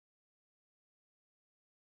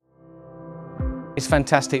It's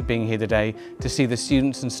fantastic being here today to see the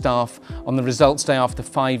students and staff on the results day after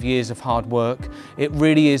 5 years of hard work. It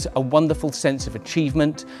really is a wonderful sense of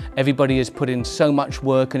achievement. Everybody has put in so much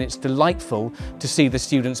work and it's delightful to see the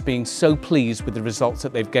students being so pleased with the results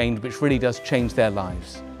that they've gained, which really does change their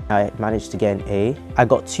lives. I managed to get an A. I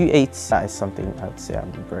got 2 8s. That is something I would say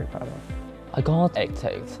I'm very proud of. I got 8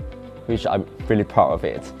 8s, which I'm really proud of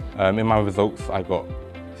it. In my results I got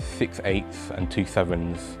 6 8s and 2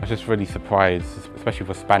 7s. I was just really surprised, especially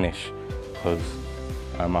for Spanish, because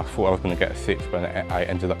I thought I was going to get a 6, but I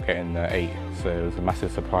ended up getting an 8. So it was a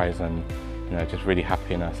massive surprise, and just really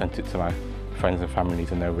happy, and I sent it to my friends and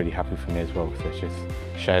families and they were really happy for me as well. So it's just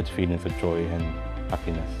shared feelings of joy and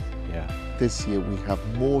happiness. Yeah. This year we have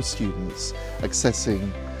more students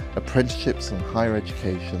accessing apprenticeships and higher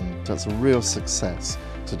education. That's a real success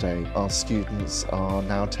today. Our students are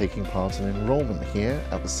now taking part in enrolment here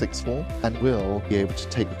at the 6th form and will be able to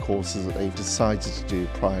take the courses that they've decided to do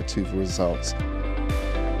prior to the results.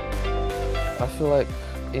 I feel like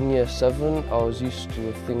in year 7 I was used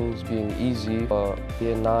to things being easy, but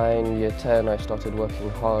year 9, year 10 I started working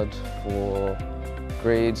hard for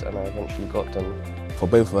grades and I eventually got them. For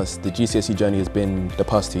both of us, the GCSE journey has been the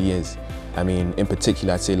past 2 years. I mean, in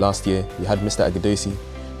particular, I'd say last year we had Mr. Agadosi,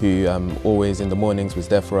 who always in the mornings was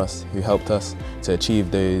there for us, who helped us to achieve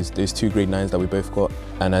those 2 grade 9s that we both got.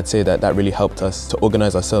 And I'd say that really helped us to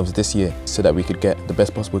organise ourselves this year so that we could get the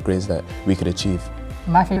best possible grades that we could achieve.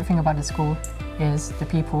 My favourite thing about the school is the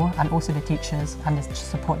people and also the teachers and the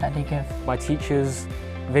support that they give. My teachers,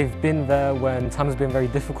 they've been there when times have been very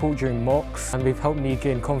difficult during mocks, and they've helped me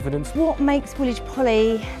gain confidence. What makes Woolwich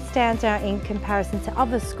Poly stand out in comparison to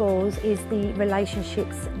other schools is the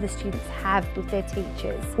relationships the students have with their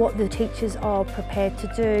teachers. What the teachers are prepared to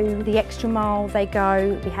do, the extra mile they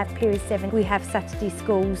go. We have period 7, we have Saturday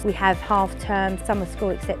schools, we have half term, summer school,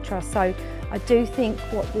 etc. So I do think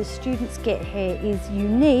what the students get here is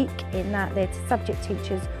unique in that their subject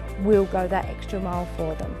teachers will go that extra mile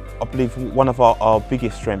for them. I believe one of our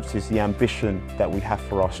biggest strengths is the ambition that we have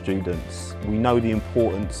for our students. We know the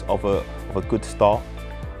importance of a good start,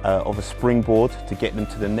 of a springboard to get them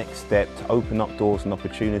to the next step, to open up doors and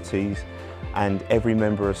opportunities, and every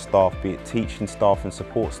member of staff, be it teaching staff and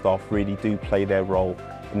support staff, really do play their role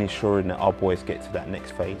in ensuring that our boys get to that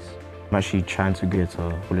next phase. I'm actually trying to get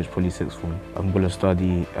to Woolwich Poly 6th form. I'm going to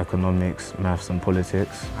study economics, maths and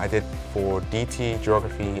politics. I did for DT,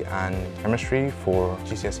 geography and chemistry for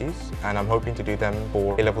GCSEs, and I'm hoping to do them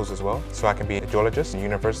for A-levels as well, so I can be a geologist. In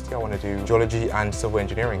university I want to do geology and civil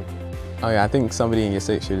engineering. Oh yeah, I think somebody in your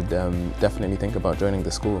 6 should definitely think about joining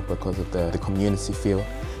the school because of the community feel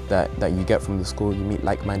that you get from the school. You meet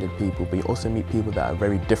like-minded people, but you also meet people that are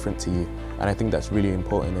very different to you, and I think that's really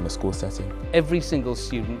important in a school setting. Every single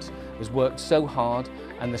student has worked so hard,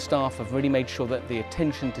 and the staff have really made sure that the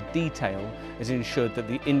attention to detail has ensured that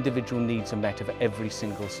the individual needs are met of every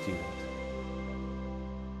single student.